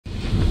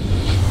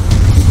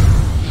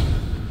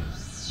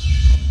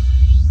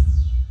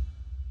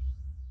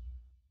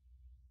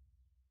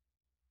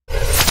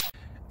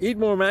Eat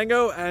more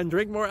mango and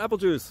drink more apple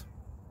juice.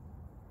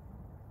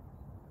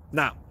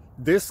 Now,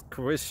 this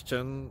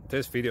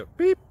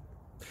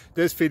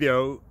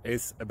video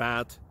is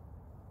about...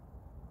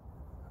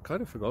 I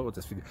kind of forgot what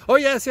this video... Oh,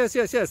 yes.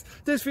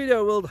 This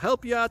video will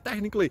help you out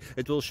technically.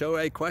 It will show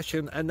a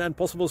question and then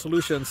possible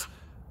solutions.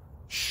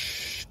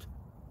 Shh.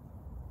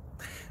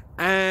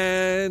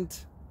 And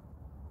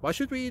why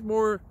should we eat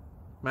more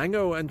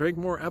mango and drink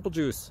more apple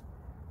juice?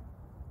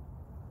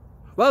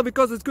 Well,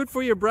 because it's good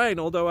for your brain,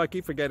 although I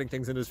keep forgetting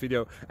things in this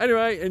video.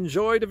 Anyway,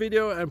 enjoy the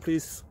video and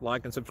please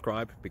like and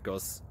subscribe,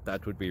 because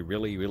that would be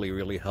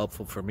really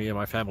helpful for me and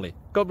my family.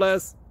 God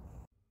bless!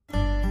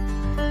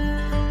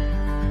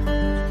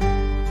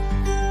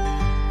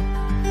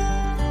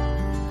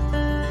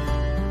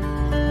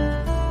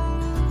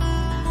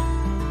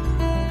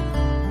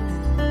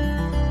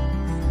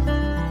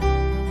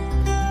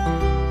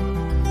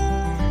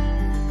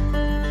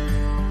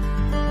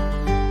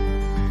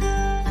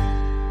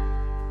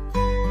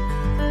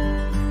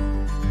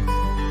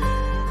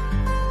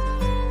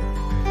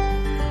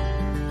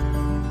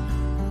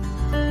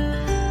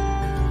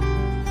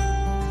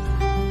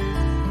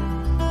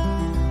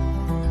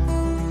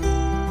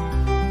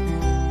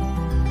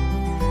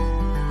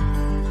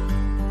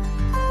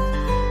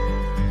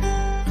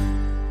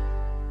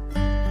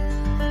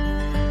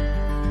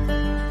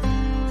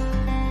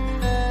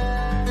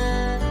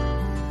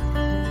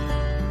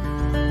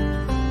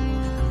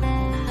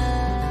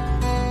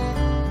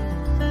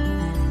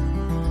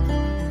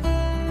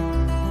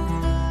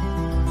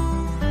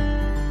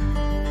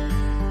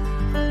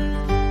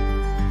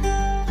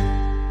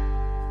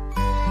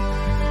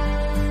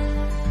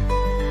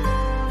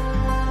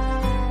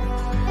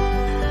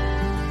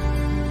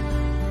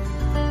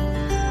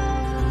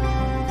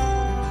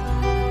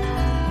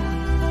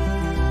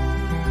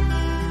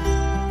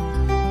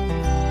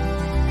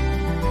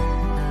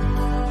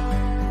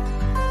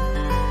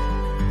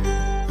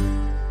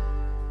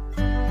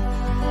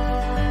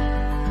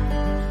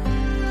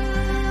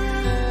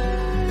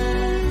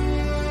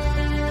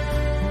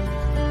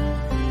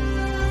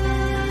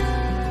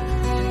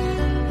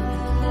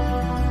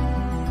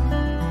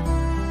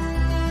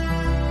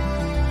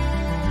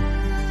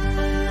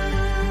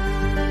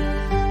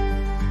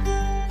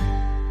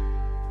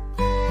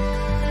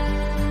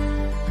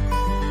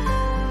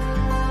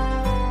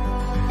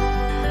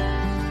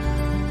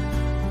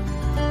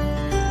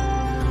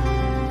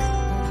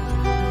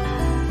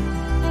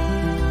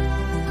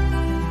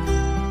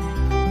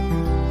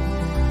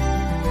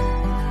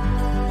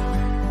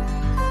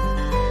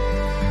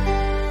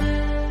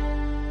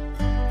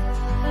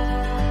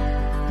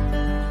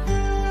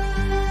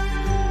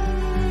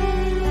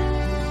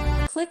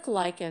 Click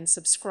like and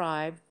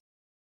subscribe.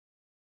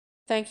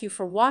 Thank you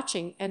for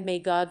watching, and may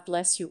God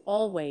bless you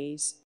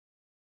always.